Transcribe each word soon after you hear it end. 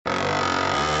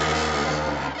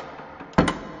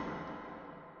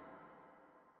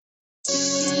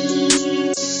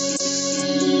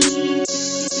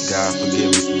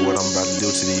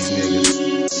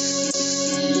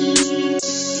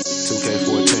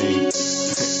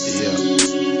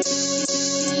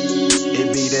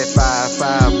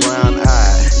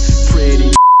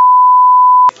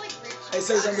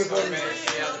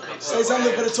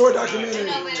London for the tour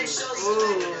documentary.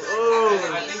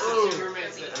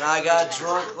 And I got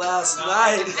drunk last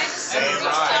night. The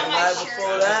night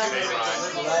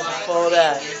before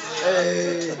that.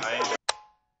 Hey.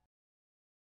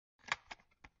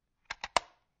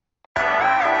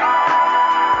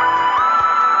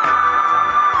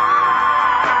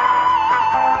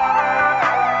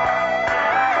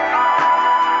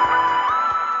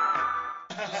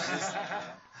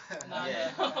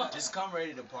 Just come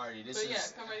ready to party.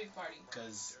 Come ready to party.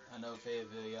 Because I know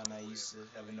Fayetteville, y'all not used to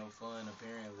having no fun,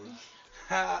 apparently.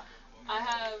 I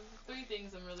have 3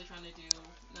 things I'm really trying to do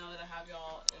now that I have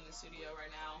y'all in the studio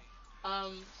right now.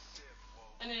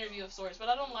 An interview of sorts, but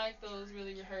I don't like those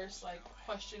really rehearsed, like,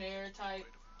 questionnaire type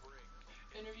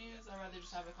interviews. I'd rather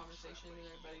just have a conversation and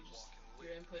everybody just,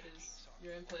 your input is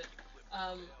your input.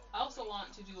 I also want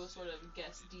to do a sort of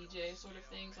guest DJ sort of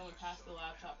thing, so I'm going to pass the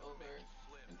laptop over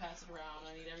and pass it around.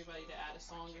 I need everybody to add a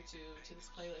song or two to this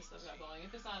playlist I've got going.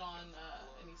 If it's not on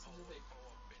any specific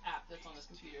app that's on this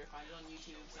computer, find it on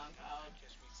YouTube, SoundCloud,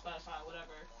 Spotify,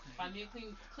 whatever. Find me a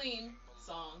clean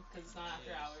song, because it's not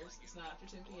after hours. It's not after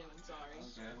 10 p.m. I'm sorry.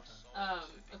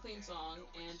 A clean song,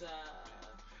 and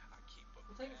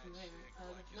we'll take it from there.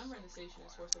 The number in the station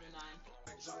is 479.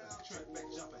 Thank you so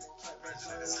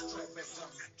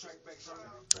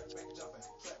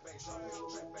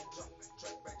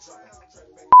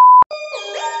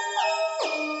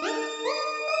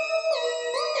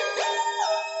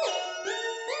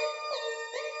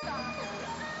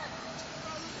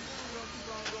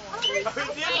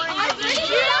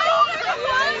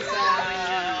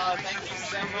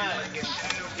much.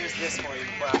 Here's this for you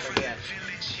before I forget.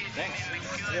 Thanks.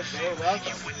 You're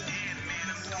welcome.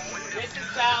 This is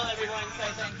Sal, everyone.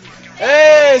 Say thank you.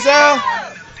 Hey, Sal!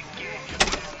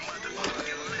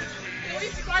 Can we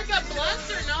spark up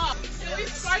blunts or not?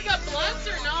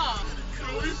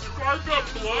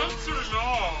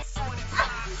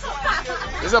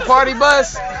 It's a party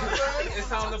bus. It's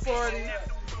time to party.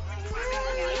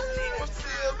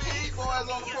 Boys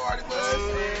on the party bus.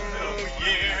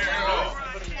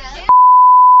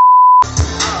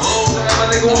 My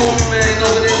nigga homie man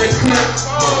over there in Clip.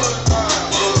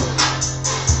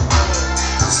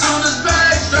 As soon as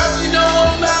bags drop, you know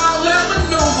I'm out here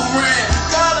maneuvering.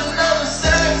 Got another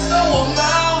sack, so I'm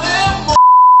out here.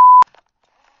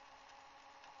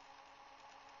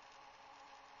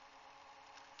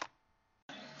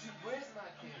 Where's my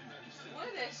camera? What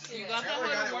is that shit? You got that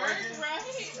one to work, right?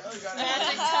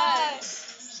 Magic touch.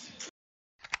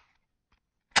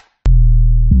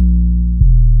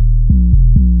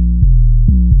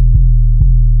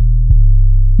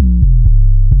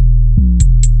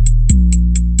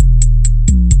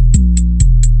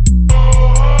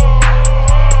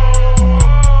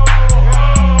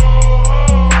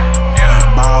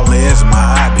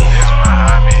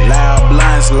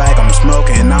 Like I'm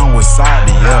smoking on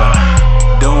wasabi,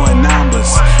 doing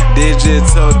numbers,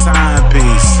 digital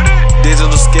timepiece,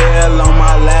 digital scale on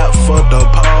my lap for the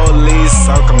police,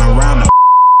 circling around the.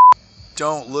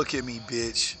 Don't look at me,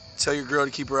 bitch. Tell your girl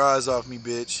to keep her eyes off me,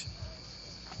 bitch.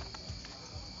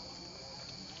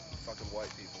 Fucking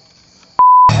white people.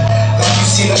 You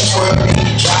see the twirl, we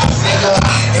drop, nigga,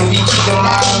 and we keep them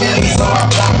out millions on our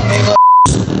block, nigga.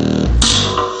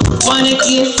 Wanna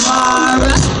get far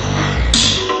up.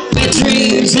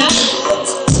 Dreams,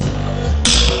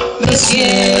 let's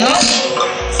get up.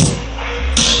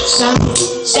 Some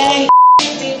say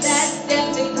that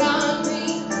they call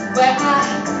me, where I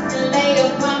lay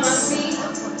upon my feet.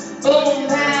 Boom,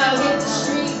 pow, hit the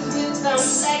streets with some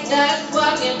black dogs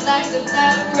walking like the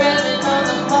dog running on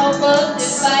the mobile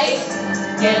device.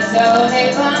 Ghetto,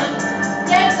 hey, fun,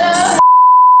 ghetto.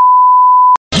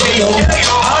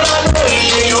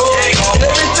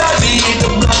 Every time we hit the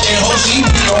block and hope she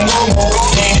be on Momo. You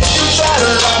try to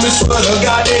rob me, swear to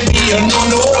God, they be a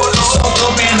no-no. Suck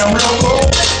up and I'm loco,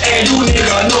 and you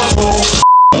nigga no-go.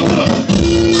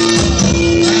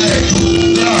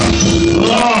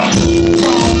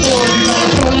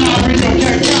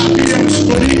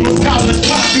 But he was college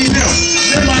copy them.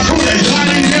 Then my crew, they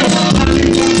shotting him. I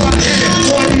think I'm right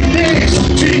here, 40 days.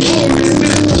 People in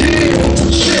this jail.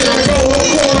 Shit, I go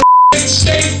up.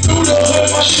 Stay through the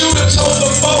hood, my shooter told the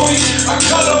Bowie. I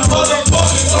cut a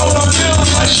motherfucker, throw them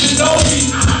feeling like she know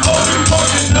me. Oh, you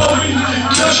fucking know me.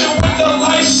 Cause you with the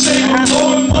lifesaver,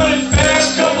 blowing money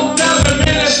fast, couple down,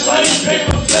 man, that's life.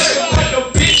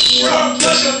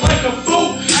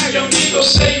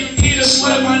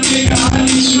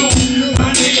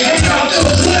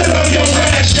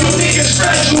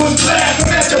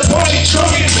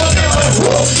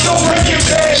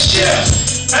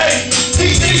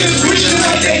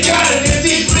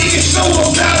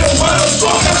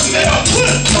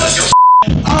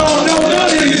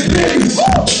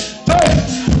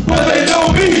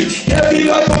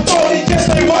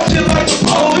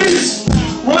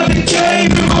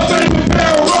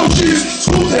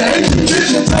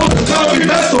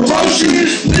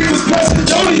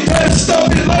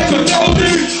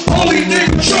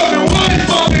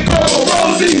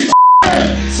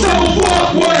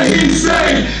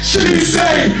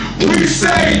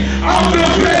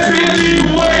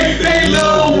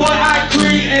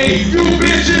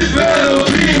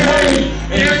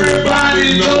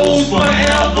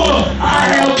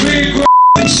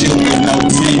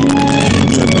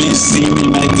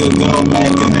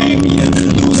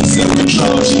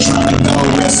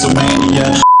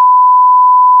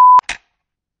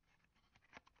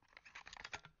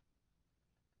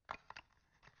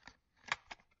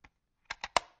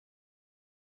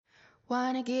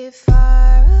 Wanna get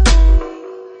far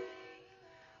away,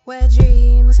 where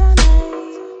dreams are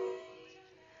made.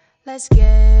 Let's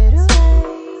get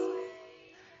away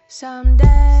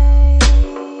someday.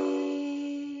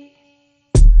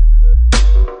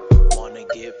 Wanna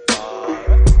get far,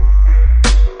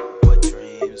 what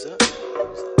dreams are.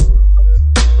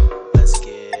 Let's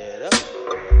get up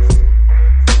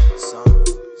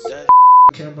someday.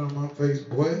 Camera on my face,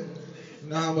 boy. You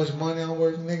know how much money I'm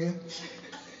worth, nigga?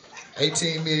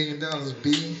 $18 million,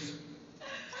 B.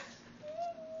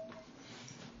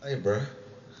 Hey, bro.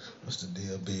 What's the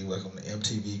deal, B? Welcome to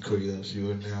MTV Cribs.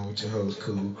 You are now with your host,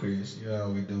 Cool Chris. You know how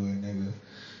we doing, nigga.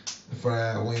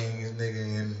 Fried wings,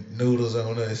 nigga, and noodles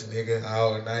on us, nigga.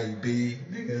 All night, B,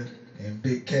 nigga. And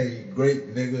Big K,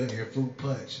 grape, nigga, and fruit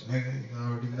punch, nigga. You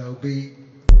already know, B.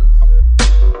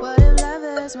 What if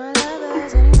lovers weren't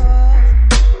lovers anymore?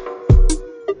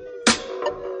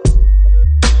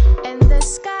 And the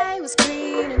sky was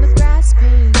green and the grass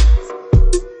pink.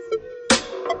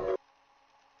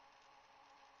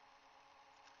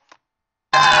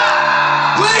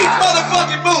 Please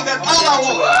motherfucking move. That's all I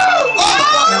want. All the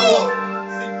fucking want.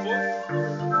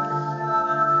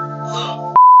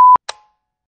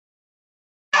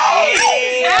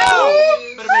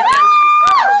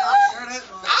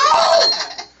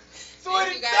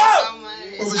 Thank you guys so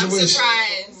much. What was your I'm wish?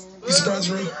 surprised. You surprised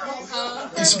for real?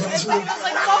 You surprised for real?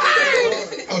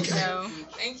 Okay. No.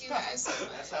 Thank you guys so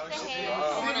much.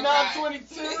 You're not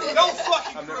 22. Don't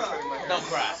fucking cry. Don't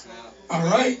cry. All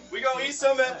right. We gonna eat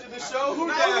some after the show. Who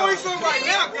down? We gonna eat some right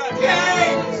now.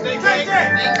 Goddamn. Stay Thank you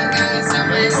guys so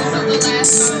much. This is the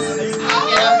last song.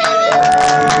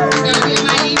 It's gonna be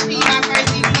my EP, my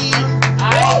first EP.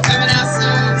 Coming out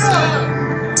soon.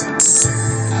 So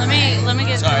let me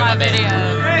get to my video.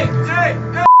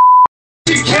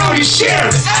 County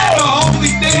Sheriff. The only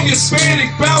thing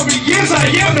Hispanic about me is I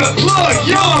am the plug.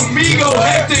 Young Migo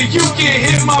Hector, you can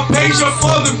hit my page up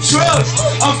for them drugs.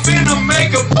 I'm finna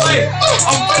make a play.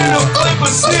 I'm finna flip a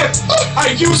zip.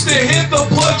 I used to hit the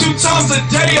plug 2 times a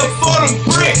day up for them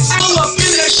bricks. Pull up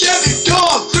in that Chevy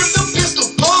dog, grip the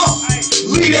pistol bomb.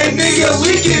 Leave that nigga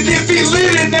leaking. If he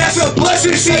lit, and that's a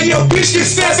blessing. Say your bitch can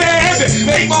step in heaven.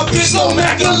 Make my bitch on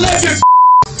Mac 11.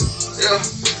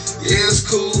 Yeah, it's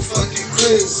cool, fucking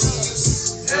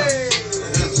Chris. Hey.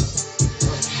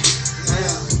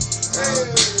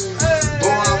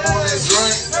 Boy, I'm on that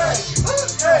drink.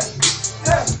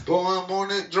 Boy, I'm on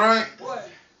that drink.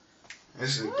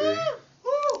 That's it, B.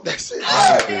 That's it.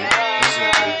 That's it, B. That's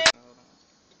it, B.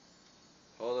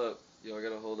 Hold up. Y'all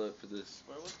gotta hold up for this.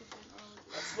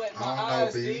 I don't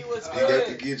know, B. You got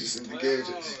the gadgets and the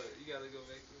gadgets. You gotta go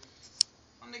back to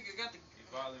my nigga got the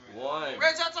One.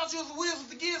 Reg, I thought you was the wheels with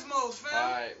the gizmos, fam.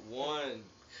 Alright, one.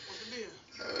 What's the deal?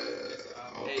 I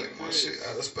don't think my shit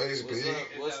out of space, B.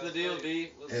 What's the deal,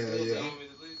 B? What's the Hell deal, yeah. B?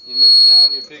 You missing out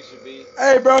on your picture, B.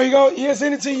 Hey, bro, he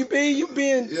send it to you, B. You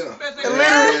being Yeah.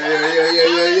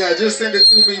 illiterate. Yeah. Just send it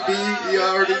to me, B. You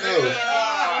already know.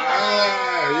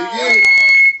 You get it?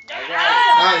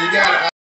 You got it.